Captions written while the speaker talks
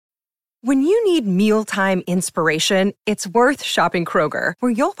When you need mealtime inspiration, it's worth shopping Kroger,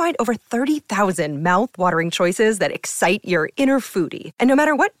 where you'll find over 30,000 mouth-watering choices that excite your inner foodie. And no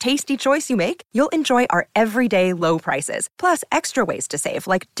matter what tasty choice you make, you'll enjoy our everyday low prices, plus extra ways to save,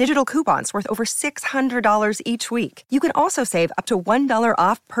 like digital coupons worth over $600 each week. You can also save up to $1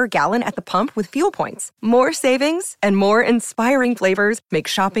 off per gallon at the pump with fuel points. More savings and more inspiring flavors make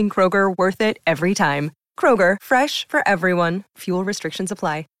shopping Kroger worth it every time. Kroger, fresh for everyone. Fuel restrictions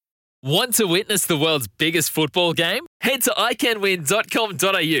apply. Want to witness the world's biggest football game? Head to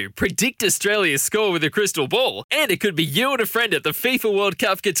iCanWin.com.au, predict Australia's score with a crystal ball, and it could be you and a friend at the FIFA World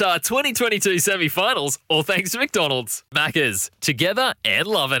Cup Qatar 2022 semi-finals, all thanks to McDonald's. Maccas, together and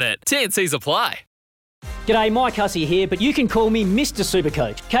loving it. TNCs apply. G'day, Mike Hussey here, but you can call me Mr.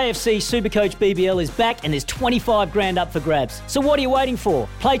 Supercoach. KFC Supercoach BBL is back and there's 25 grand up for grabs. So what are you waiting for?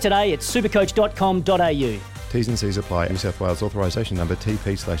 Play today at supercoach.com.au. T's and C's apply. New South Wales authorisation number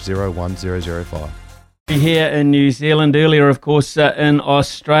TP/01005. Here in New Zealand, earlier, of course, in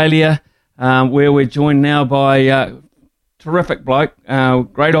Australia, where we're joined now by terrific bloke,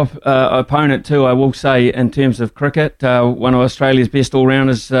 great opponent too, I will say, in terms of cricket. One of Australia's best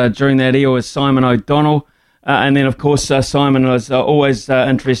all-rounders during that era was Simon O'Donnell. And then, of course, Simon was always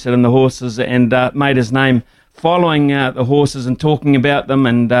interested in the horses and made his name following the horses and talking about them,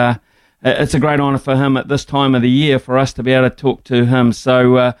 and it's a great honour for him at this time of the year for us to be able to talk to him.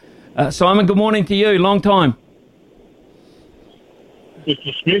 So, Simon, good morning to you. Long time.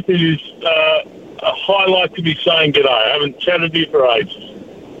 Mr. Smith, it is a highlight to be saying g'day. I haven't chatted to you for ages.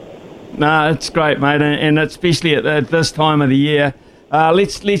 No, it's great, mate, and especially at this time of the year.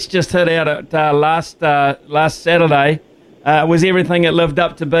 Let's just hit out at last Saturday. Was everything it lived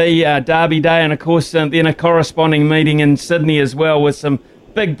up to be? Derby Day, and of course then a corresponding meeting in Sydney as well with some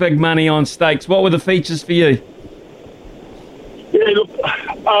big money on stakes. What were the features for you? Yeah, look,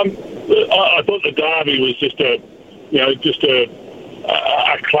 I thought the Derby was just a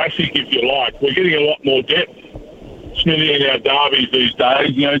classic, if you like. We're getting a lot more depth, Smithy, in our derbies these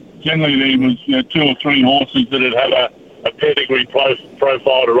days. Generally there was 2 or 3 horses that would have a pedigree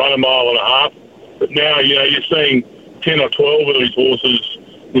profile to run a mile and a half. But now, you're seeing 10 or 12 of these horses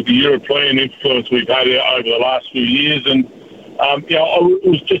with the European influence we've had over the last few years, and it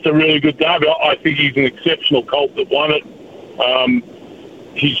was just a really good derby. I think he's an exceptional colt that won it.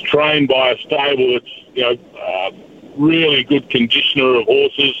 He's trained by a stable that's, really good conditioner of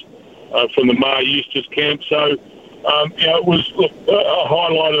horses from the Mar Eustace camp. So, it was a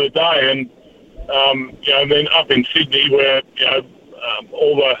highlight of the day. And, then up in Sydney where,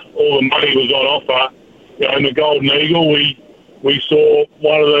 all the money was on offer, in the Golden Eagle, we saw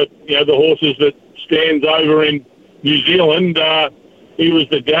one of the horses that stands over in New Zealand. He was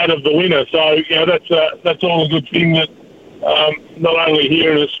the dad of the winner. So, that's all a good thing that not only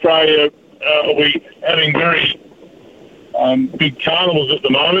here in Australia are we having very big carnivals at the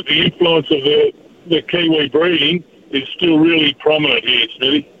moment. The influence of the Kiwi breeding is still really prominent here,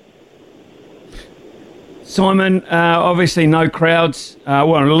 Smithy. Simon, obviously no crowds,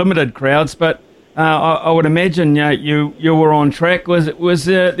 limited crowds, but I would imagine you were on track. Was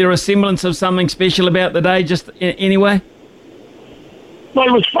there a semblance of something special about the day, just anyway? Well,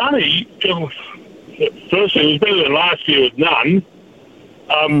 it was funny. Firstly, it was better than last year with none,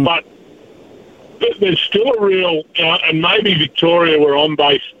 but there's still a real, and maybe Victoria were on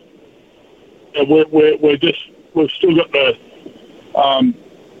base. We've still got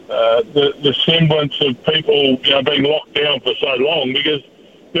the semblance of people, being locked down for so long, because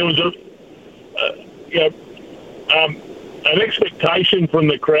there was an expectation from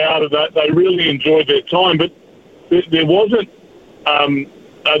the crowd that they really enjoyed their time, but there wasn't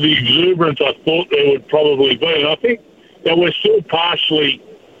the exuberance I thought there would probably be. And I think we're still partially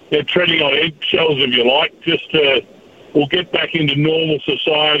treading on eggshells, if you like. We'll get back into normal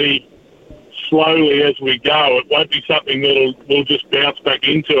society slowly as we go. It won't be something we'll just bounce back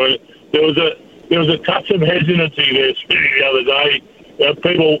into. There was a touch of hesitancy there, Speedy, the other day.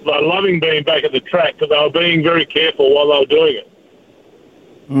 People, they're loving being back at the track, but they were being very careful while they were doing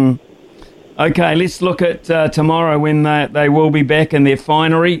it. Okay, let's look at tomorrow when they will be back in their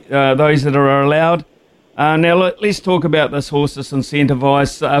finery, those that are allowed. Now, let's talk about this horse that's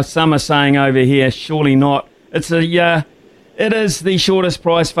incentivised. Some are saying over here, surely not. It is the shortest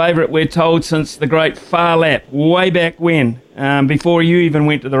price favourite, we're told, since the great Far Lap, way back when, before you even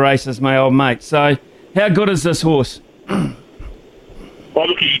went to the races, my old mate. So, how good is this horse? Well,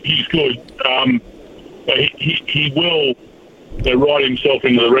 look, he's good. He will write himself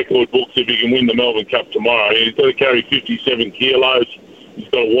into the record books if he can win the Melbourne Cup tomorrow. He's got to carry 57 kilos. He's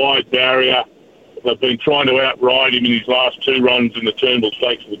got a wide barrier. they've been trying to outride him in his last 2 runs in the Turnbull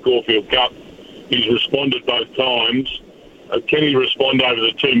Stakes of the Caulfield Cup. He's responded both times. Can he respond over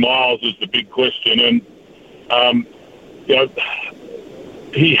the 2 miles is the big question. And,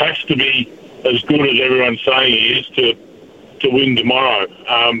 he has to be as good as everyone's saying he is to win tomorrow.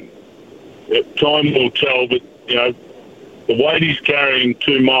 Time will tell, but, the weight he's carrying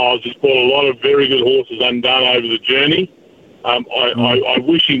 2 miles has brought a lot of very good horses undone over the journey. I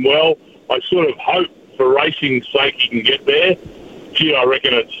wish him well. I sort of hope for racing's sake he can get there. Gee, I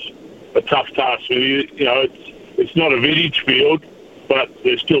reckon it's a tough task. It's not a vintage field, but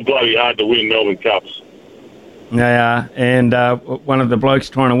they're still bloody hard to win Melbourne Cups. They are, and one of the blokes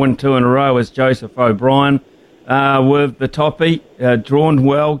trying to win 2 in a row is Joseph O'Brien with the Toppy, drawn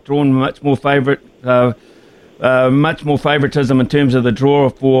much more favouritism in terms of the draw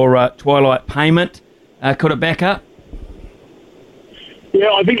for Twilight Payment. Could it back up?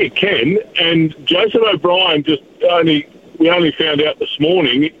 Yeah, I think it can. And Joseph O'Brien we only found out this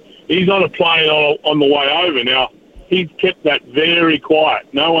morning he's on a plane on the way over. Now, he kept that very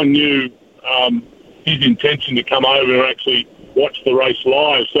quiet. No one knew his intention to come over and actually watch the race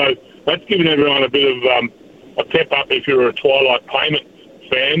live. So that's given everyone a bit of a pep up if you're a Twilight Payment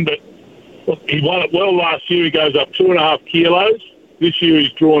fan. But look, he won it well last year. He goes up 2.5 kilos. This year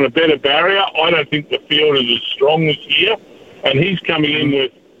he's drawn a better barrier. I don't think the field is as strong this year. And he's coming in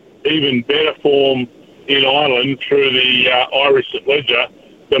with even better form in Ireland through the Irish St Ledger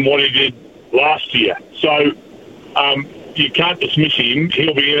than what he did last year. So you can't dismiss him.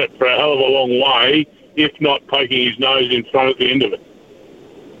 He'll be in it for a hell of a long way, if not poking his nose in front at the end of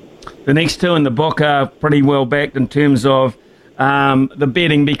it. The next 2 in the book are pretty well backed in terms of the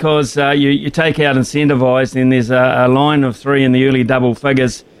betting, because you take out Incentivise, and there's a line of 3 in the early double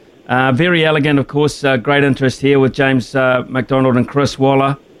figures. Very Elegant, of course, great interest here with James McDonald and Chris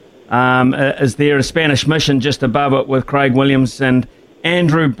Waller. Is there a Spanish Mission just above it with Craig Williams and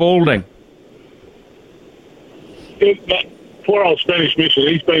Andrew Balding? That poor old Spanish Mission,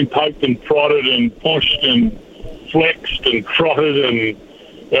 he's been poked and prodded and pushed and flexed and trotted, and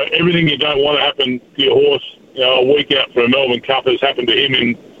everything you don't want to happen to your horse a week out for a Melbourne Cup has happened to him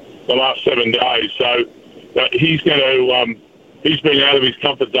in the last 7 days. So he's going to... he's been out of his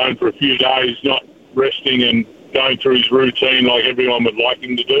comfort zone for a few days, not resting and going through his routine like everyone would like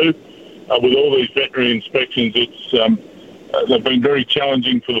him to do. With all these veterinary inspections, they've been very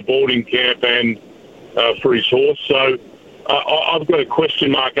challenging for the boarding camp and for his horse. So I've got a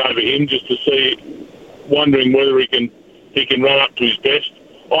question mark over him just to see, wondering whether he can run up to his best.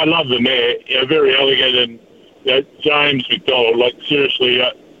 I love the mare, very elegant, and James McDonald. Like, seriously,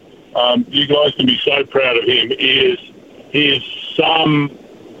 you guys can be so proud of him. He is some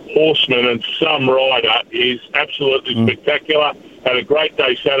horseman and some rider. He's absolutely spectacular. Had a great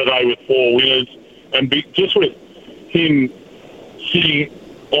day Saturday with 4 winners. And just with him sitting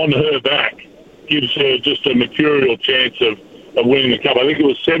on her back gives her just a mercurial chance of winning the Cup. I think it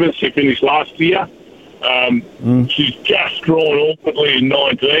was 7th she finished last year. She's just drawn awkwardly in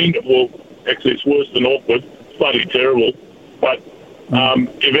 19. Well, actually, it's worse than awkward. It's bloody terrible. But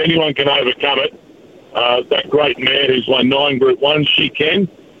if anyone can overcome it, that great man who's won 9 Group 1s, she can,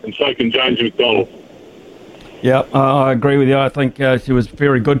 and so can James McDonald. Yeah, I agree with you. I think she was a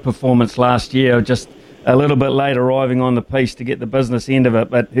very good performance last year, just a little bit late arriving on the piece to get the business end of it,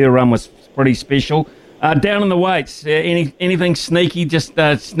 but her run was pretty special. Down in the weights, anything sneaky, just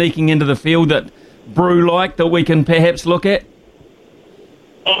sneaking into the field that Brew-like that we can perhaps look at?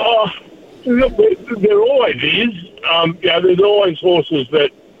 There always is. There's always horses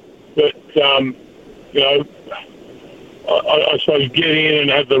that I suppose get in and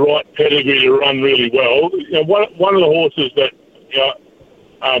have the right pedigree to run really well. One of the horses that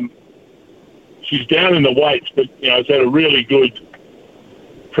she's down in the weights, but has had a really good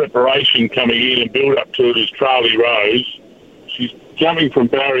preparation coming in and build up to it is Charlie Rose. She's jumping from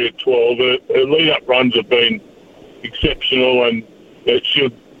barrier 12. Her lead-up runs have been exceptional, and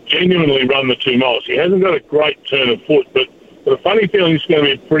she'll genuinely run the 2 miles. She hasn't got a great turn of foot, but the funny feeling is going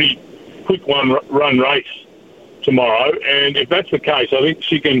to be a pretty quick run race tomorrow, and if that's the case, I think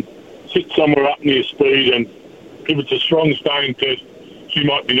she can sit somewhere up near speed, and if it's a strong staying test, she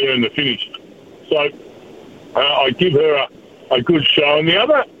might be there in the finish. So I give her a good show. And the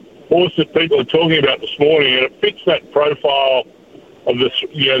other horse that people are talking about this morning, and it fits that profile of the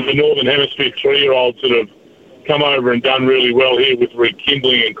Northern Hemisphere 3-year-olds that have come over and done really well here with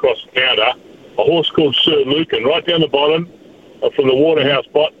rekindling and cross counter, a horse called Sir Lucan, right down the bottom from the Waterhouse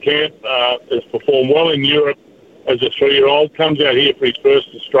Bot Camp, has performed well in Europe as a 3-year-old, comes out here for his first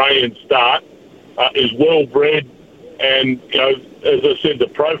Australian start, is well bred, and as I said, the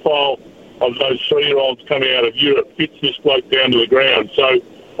profile of those 3-year-olds coming out of Europe fits this bloke down to the ground. So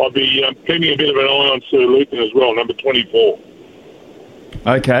I'll be keeping a bit of an eye on Sir Lucan as well, number 24.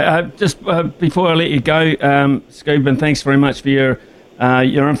 Okay, just before I let you go, Scoobin, thanks very much for your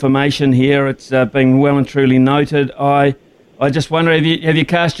information here. It's been well and truly noted. I just wonder, have you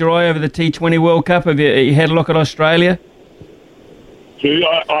cast your eye over the T20 World Cup? Have you had a look at Australia?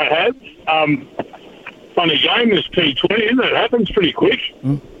 I have. Funny game, this T20, isn't it? It happens pretty quick.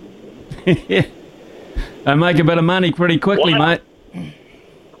 Yeah. They make a bit of money pretty quickly, mate.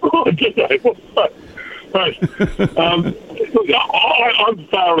 Oh, did they? Look, I'm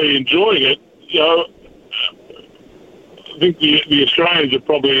thoroughly enjoying it. You know, I think the Australians are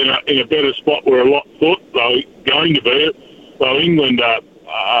probably in a better spot where a lot thought they were going to be. Well, England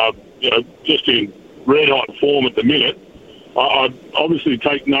are just in red-hot form at the minute. I obviously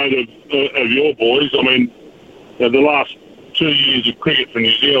take note of your boys. I mean, the last 2 years of cricket for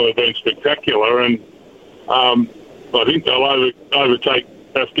New Zealand have been spectacular, and I think they'll overtake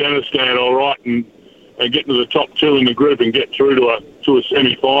Afghanistan all right and get to the top 2 in the group and get through to a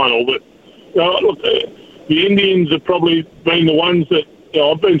semi-final. But look, the Indians have probably been the ones that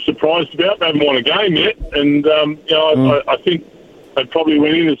I've been surprised about. They haven't won a game yet, and I think they probably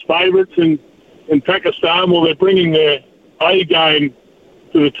went in as favourites. And Pakistan, well, they're bringing their A game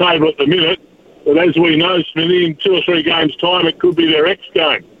to the table at the minute. But as we know, Smithy, in 2 or 3 games' time, it could be their X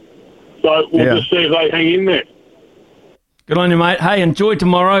game. So we'll just see if they hang in there. Good on you, mate. Hey, enjoy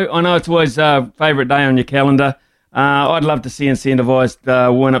tomorrow. I know it's always a favourite day on your calendar. I'd love to see Incentivised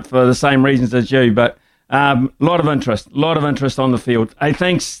win it for the same reasons as you, but a lot of interest on the field. Hey,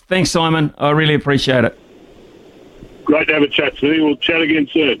 thanks, Simon. I really appreciate it. Great to have a chat, Smithy. We'll chat again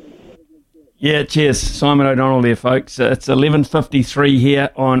soon. Yeah, cheers. Simon O'Donnell there, folks. It's 11:53 here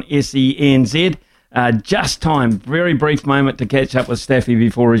on SENZ. Just time, very brief moment to catch up with Staffy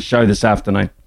before his show this afternoon.